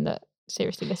recommend that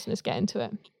seriously listeners get into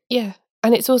it. Yeah,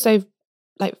 and it's also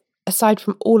like aside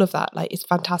from all of that, like it's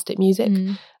fantastic music,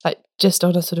 like just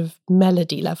on a sort of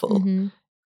melody level.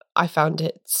 I found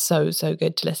it so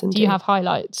good to listen to. Do you have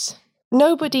highlights?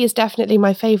 Nobody is definitely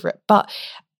my favourite, but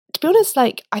to be honest,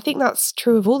 like I think that's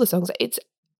true of all the songs. It's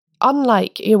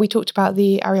unlike, we talked about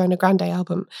the Ariana Grande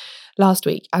album last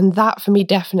week, and that for me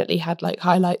definitely had like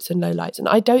highlights and lowlights, and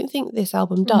I don't think this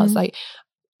album does. Like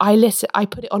I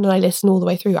put it on and I listen all the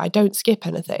way through. I don't skip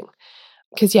anything.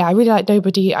 Because, I really like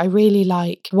Nobody. I really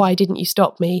like Why Didn't You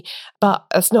Stop Me? But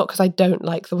it's not because I don't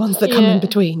like the ones that come in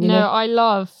between, you know? I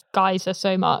love Geyser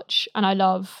so much. And I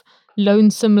love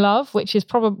Lonesome Love, which is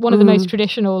probably one of the most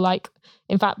traditional, like,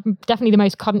 in fact, definitely the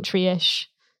most country-ish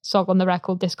song on the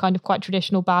record. This kind of quite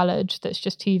traditional ballad that's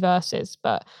just 2 verses,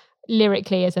 but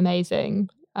lyrically is amazing.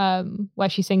 Where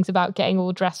she sings about getting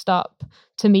all dressed up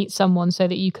to meet someone so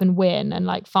that you can win and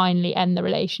like finally end the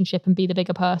relationship and be the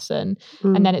bigger person.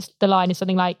 And then the line is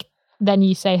something like, then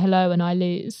you say hello and I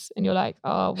lose. And you're like,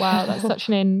 oh wow, that's such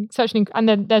an and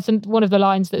then there's one of the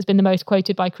lines that's been the most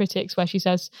quoted by critics where she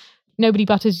says, nobody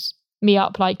butters me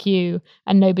up like you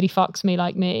and nobody fucks me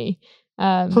like me.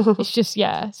 It's just,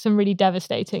 some really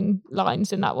devastating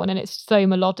lines in that one. And it's so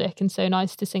melodic and so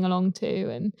nice to sing along to.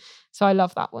 And so I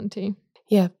love that one too.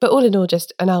 Yeah, but all in all,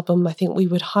 just an album I think we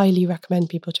would highly recommend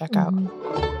people check out.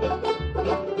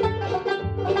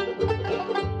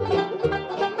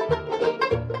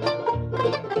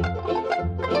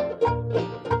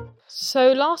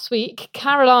 So last week,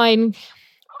 Caroline,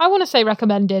 I want to say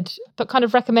recommended, but kind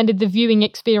of recommended the viewing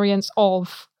experience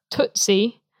of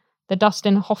Tootsie, the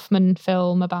Dustin Hoffman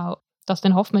film about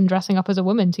Dustin Hoffman dressing up as a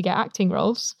woman to get acting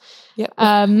roles. Yep.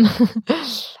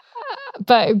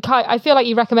 But I feel like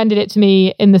you recommended it to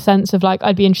me in the sense of like,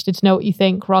 I'd be interested to know what you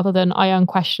think rather than I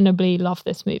unquestionably love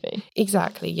this movie.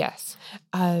 Exactly, yes.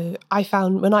 I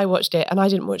found when I watched it, and I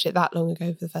didn't watch it that long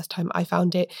ago for the first time, I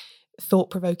found it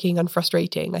thought-provoking and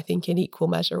frustrating, I think in equal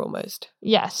measure almost.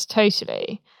 Yes,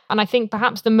 totally. And I think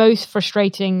perhaps the most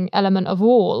frustrating element of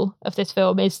all of this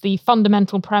film is the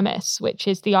fundamental premise, which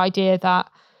is the idea that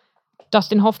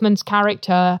Dustin Hoffman's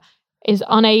character is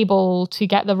unable to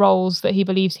get the roles that he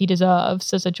believes he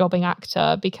deserves as a jobbing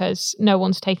actor because no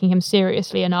one's taking him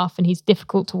seriously enough and he's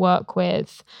difficult to work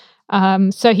with.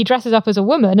 So he dresses up as a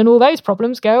woman and all those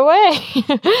problems go away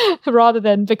rather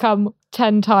than become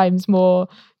 10 times more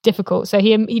difficult. So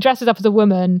he dresses up as a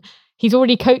woman. He's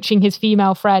already coaching his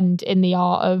female friend in the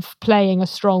art of playing a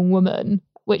strong woman,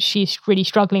 which she's really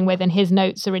struggling with, and his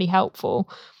notes are really helpful.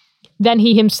 Then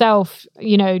he himself,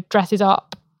 dresses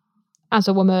up as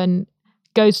a woman,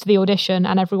 goes to the audition,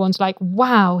 and everyone's like,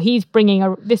 wow, he's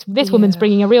bringing this woman's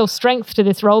bringing a real strength to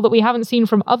this role that we haven't seen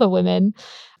from other women.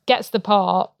 Gets the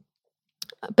part,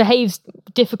 behaves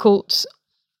difficult,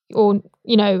 or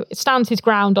stands his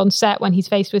ground on set when he's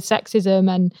faced with sexism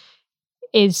and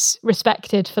is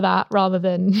respected for that rather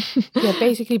than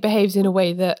basically behaves in a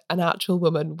way that an actual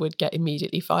woman would get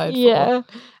immediately fired for.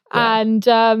 And,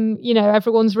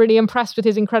 everyone's really impressed with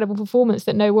his incredible performance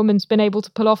that no woman's been able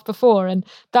to pull off before. And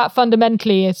that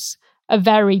fundamentally is a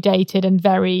very dated and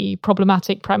very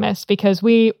problematic premise because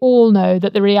we all know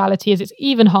that the reality is it's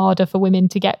even harder for women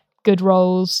to get good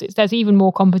roles. There's even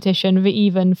more competition for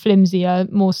even flimsier,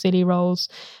 more silly roles.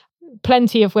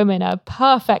 Plenty of women are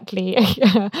perfectly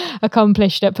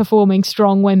accomplished at performing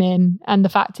strong women. And the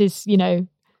fact is,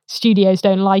 studios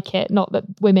don't like it, not that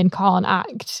women can't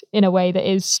act in a way that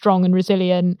is strong and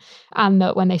resilient, and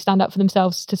that when they stand up for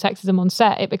themselves to sexism on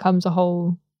set, it becomes a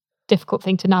whole difficult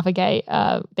thing to navigate.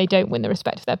 They don't win the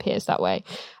respect of their peers that way.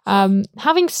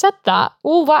 Having said that,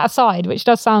 all that aside, which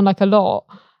does sound like a lot,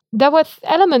 there were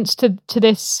elements to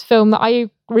this film that I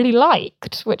really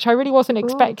liked, which I really wasn't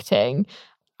expecting.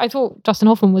 I thought Dustin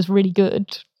Hoffman was really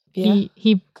good. Yeah.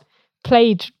 He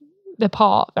played the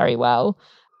part very well.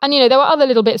 And, there were other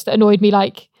little bits that annoyed me,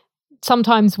 like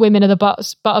sometimes women are the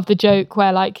butt of the joke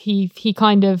where like he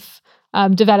kind of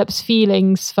develops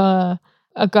feelings for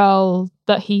a girl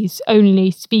that he's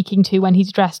only speaking to when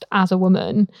he's dressed as a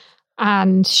woman.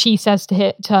 And she says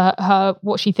to her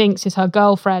what she thinks is her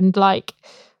girlfriend, like,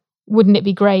 wouldn't it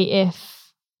be great if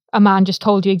a man just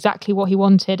told you exactly what he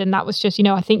wanted? And that was just,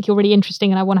 I think you're really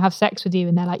interesting and I want to have sex with you.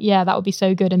 And they're like, yeah, that would be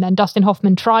so good. And then Dustin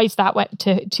Hoffman tries that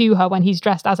to her when he's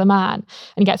dressed as a man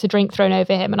and gets a drink thrown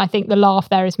over him. And I think the laugh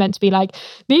there is meant to be like,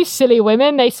 these silly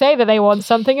women, they say that they want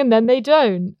something and then they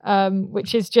don't,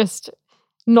 which is just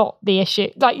not the issue.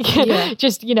 Like,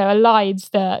 just,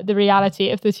 elides the reality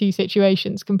of the two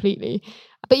situations completely.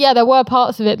 But yeah, there were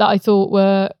parts of it that I thought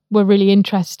were really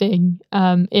interesting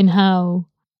in how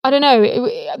I don't know,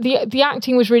 the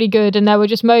acting was really good, and there were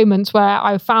just moments where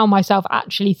I found myself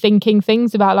actually thinking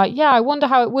things about like, yeah, I wonder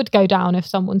how it would go down if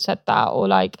someone said that, or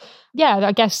like, yeah,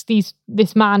 I guess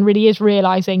this man really is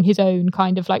realizing his own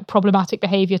kind of like problematic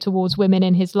behavior towards women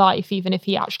in his life, even if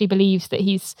he actually believes that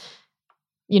he's,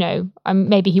 you know,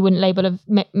 maybe he wouldn't label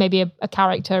maybe a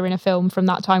character in a film from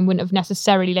that time wouldn't have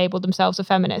necessarily labeled themselves a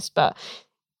feminist, but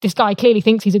this guy clearly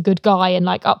thinks he's a good guy and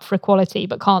like up for equality,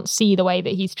 but can't see the way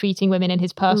that he's treating women in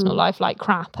his personal life like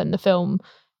crap. And the film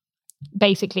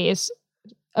basically is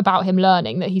about him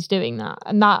learning that he's doing that.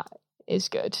 And that is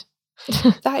good.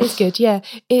 That is good. Yeah.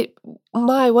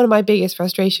 One of my biggest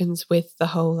frustrations with the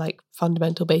whole like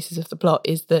fundamental basis of the plot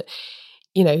is that,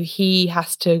 you know, he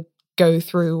has to go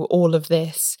through all of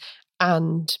this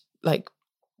and like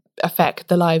affect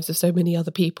the lives of so many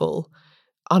other people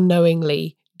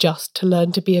unknowingly, just to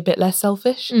learn to be a bit less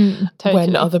selfish totally.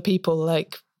 When other people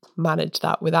like manage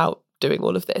that without doing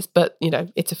all of this. But, you know,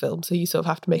 it's a film, so you sort of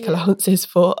have to make allowances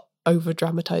for over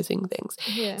dramatizing things.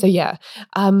 Yeah. So yeah.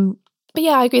 But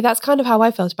yeah, I agree. That's kind of how I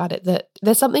felt about it, that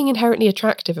there's something inherently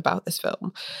attractive about this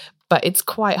film, but it's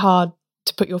quite hard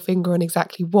to put your finger on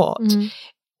exactly what.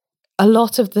 A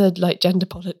lot of the like gender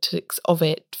politics of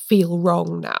it feel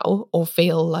wrong now, or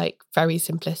feel like very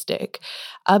simplistic.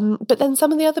 But then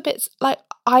some of the other bits, like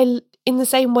in the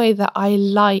same way that I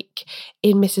like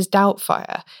in Mrs.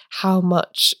 Doubtfire, how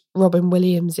much Robin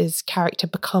Williams' character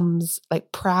becomes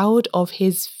like proud of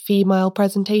his female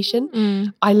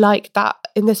presentation. I like that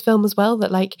in this film as well,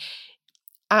 that like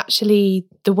actually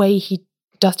the way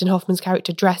Dustin Hoffman's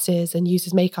character dresses and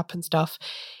uses makeup and stuff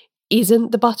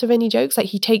isn't the butt of any jokes. Like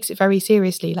he takes it very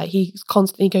seriously. Like he's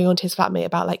constantly going on to his flatmate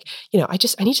about like, you know,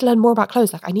 I need to learn more about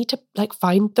clothes. Like I need to like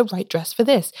find the right dress for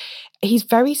this. He's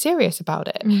very serious about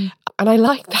it. And I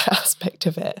like that aspect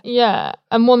of it. Yeah.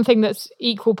 And one thing that's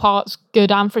equal parts good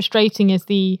and frustrating is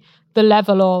the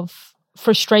level of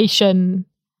frustration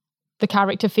the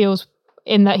character feels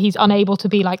in that he's unable to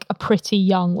be like a pretty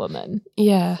young woman.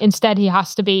 Yeah. Instead, he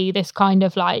has to be this kind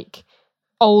of like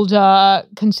older,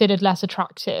 considered less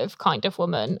attractive kind of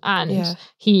woman, and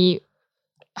he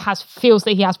feels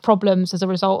that he has problems as a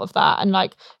result of that. And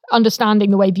like understanding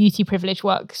the way beauty privilege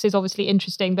works is obviously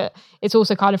interesting, but it's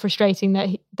also kind of frustrating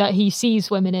that he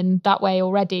sees women in that way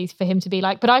already, for him to be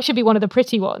like, but I should be one of the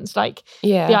pretty ones. Like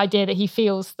the idea that he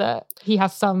feels that he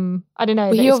has some, I don't know.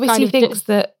 Well, he obviously thinks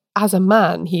that as a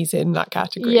man, he's in that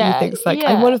category. He thinks like,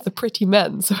 I'm one of the pretty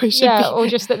men, so I should be. Or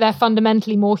just that they're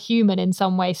fundamentally more human in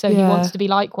some way, so he wants to be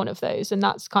like one of those. And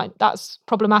that's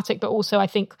problematic, but also I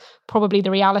think probably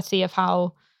the reality of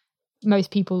how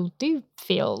most people do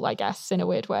feel, I guess, in a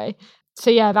weird way.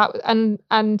 So yeah, that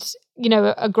and you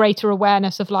know, a greater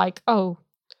awareness of like, oh,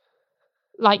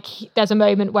 like there's a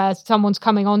moment where someone's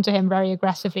coming on to him very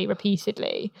aggressively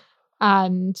repeatedly,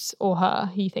 or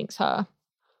her, he thinks her.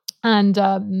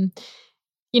 And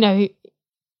you know,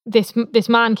 this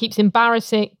man keeps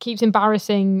embarrassing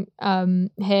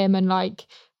him and like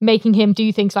making him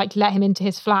do things like let him into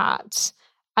his flat.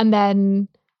 And then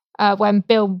when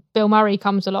Bill Murray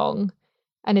comes along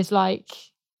and is like,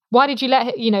 why did you let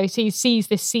him, you know, he sees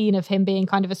this scene of him being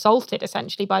kind of assaulted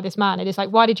essentially by this man. And it's like,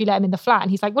 why did you let him in the flat?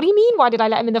 And he's like, what do you mean, why did I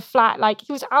let him in the flat? Like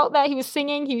he was out there, he was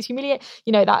singing, he was humiliated.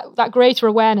 You know, that greater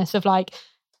awareness of like,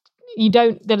 you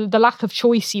don't, the lack of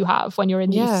choice you have when you're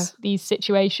in these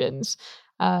situations,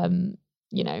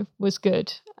 you know, was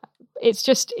good.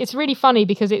 It's really funny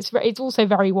because it's also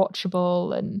very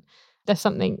watchable, and there's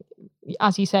something,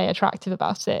 as you say, attractive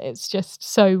about it. It's just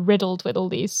so riddled with all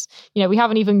these, you know, we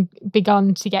haven't even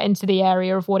begun to get into the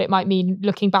area of what it might mean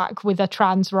looking back with a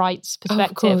trans rights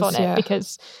perspective on it,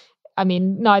 because I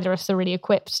mean, neither of us are really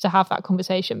equipped to have that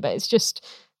conversation, but it's just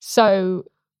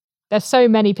there's so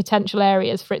many potential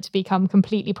areas for it to become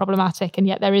completely problematic, and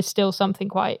yet there is still something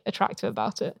quite attractive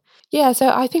about it. Yeah, so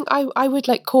I think I would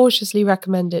like cautiously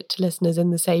recommend it to listeners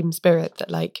in the same spirit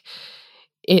that like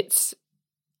it's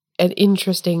an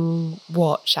interesting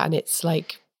watch, and it's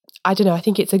like, I don't know, I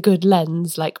think it's a good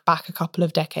lens like back a couple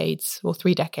of decades or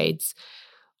 3 decades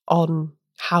on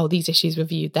how these issues were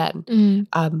viewed then.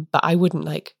 But I wouldn't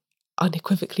like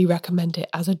unequivocally recommend it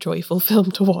as a joyful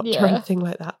film to watch or anything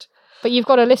like that. But you've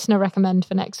got a listener recommend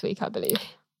for next week, I believe.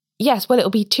 Yes, well, it'll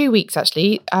be 2 weeks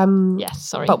actually. Yes,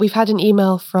 sorry. But we've had an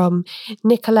email from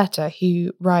Nicoletta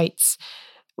who writes,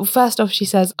 well, first off, she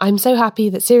says, I'm so happy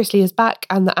that Seriously is back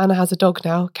and that Anna has a dog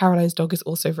now. Caroline's dog is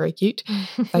also very cute.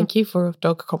 Thank you for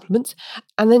dog compliments.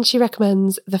 And then she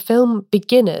recommends the film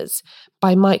Beginners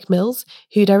by Mike Mills,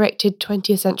 who directed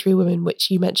 20th Century Women, which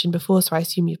you mentioned before, so I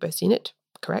assume you've both seen it.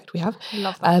 Correct, we have.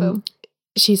 Love that film.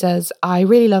 She says, I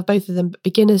really love both of them, but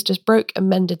Beginners just broke and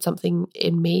mended something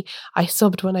in me. I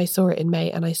sobbed when I saw it in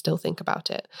May and I still think about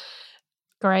it.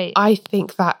 Great. I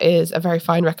think that is a very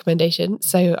fine recommendation.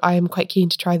 So I am quite keen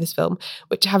to try this film,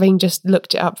 which, having just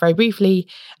looked it up very briefly,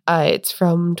 it's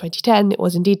from 2010. It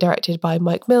was indeed directed by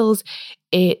Mike Mills.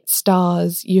 It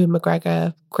stars Ewan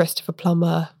McGregor, Christopher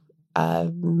Plummer,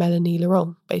 Melanie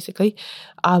Laurent, basically.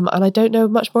 And I don't know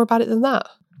much more about it than that.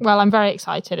 Well, I'm very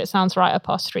excited. It sounds right up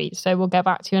our street. So we'll get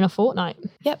back to you in a fortnight.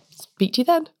 Yep. Speak to you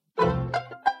then.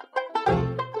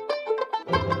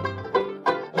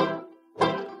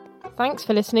 Thanks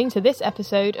for listening to this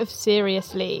episode of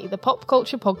Seriously, the pop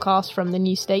culture podcast from The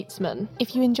New Statesman.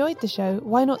 If you enjoyed the show,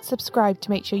 why not subscribe to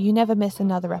make sure you never miss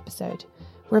another episode?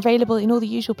 We're available in all the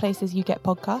usual places you get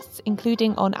podcasts,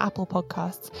 including on Apple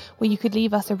Podcasts, where you could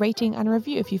leave us a rating and a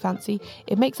review if you fancy.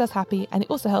 It makes us happy, and it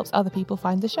also helps other people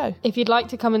find the show. If you'd like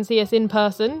to come and see us in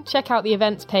person, check out the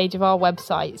events page of our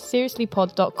website,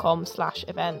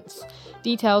 seriouslypod.com/events.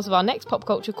 Details of our next pop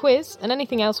culture quiz and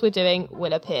anything else we're doing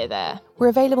will appear there. We're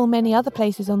available many other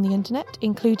places on the internet,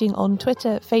 including on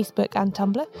Twitter, Facebook and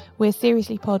Tumblr. We're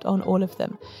Seriously Pod on all of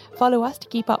them. Follow us to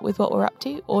keep up with what we're up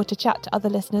to, or to chat to other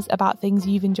listeners about things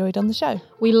you've enjoyed on the show.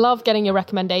 We love getting your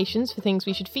recommendations for things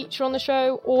we should feature on the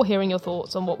show, or hearing your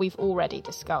thoughts on what we've already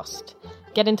discussed.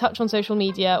 Get in touch on social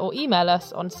media or email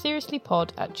us on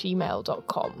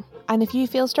seriouslypod@gmail.com. And if you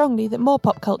feel strongly that more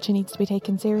pop culture needs to be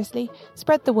taken seriously,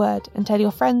 spread the word and tell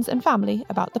your friends and family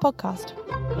about the podcast.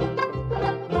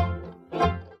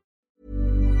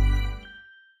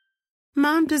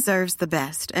 Mom deserves the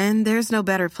best, and there's no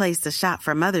better place to shop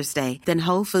for Mother's Day than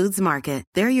Whole Foods Market.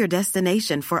 They're your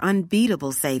destination for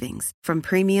unbeatable savings, from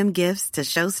premium gifts to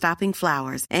show-stopping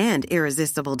flowers and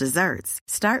irresistible desserts.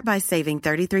 Start by saving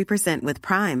 33% with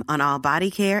Prime on all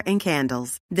body care and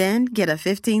candles. Then get a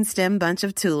 15-stem bunch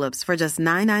of tulips for just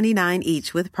 $9.99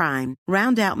 each with Prime.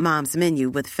 Round out Mom's menu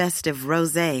with festive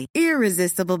rosé,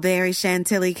 irresistible berry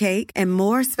chantilly cake, and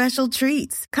more special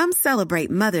treats. Come celebrate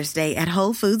Mother's Day at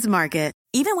Whole Foods Market.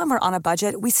 Even when we're on a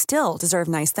budget, we still deserve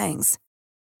nice things.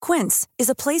 Quince is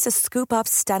a place to scoop up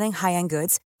stunning high-end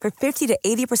goods for 50 to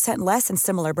 80% less than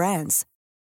similar brands.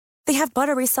 They have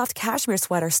buttery soft cashmere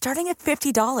sweaters starting at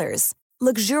 $50,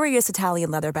 luxurious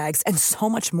Italian leather bags, and so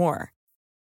much more.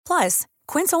 Plus,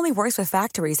 Quince only works with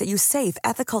factories that use safe,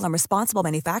 ethical, and responsible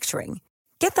manufacturing.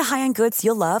 Get the high-end goods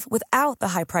you'll love without the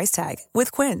high price tag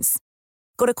with Quince.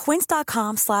 Go to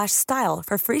quince.com/style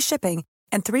for free shipping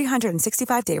and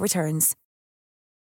 365-day returns.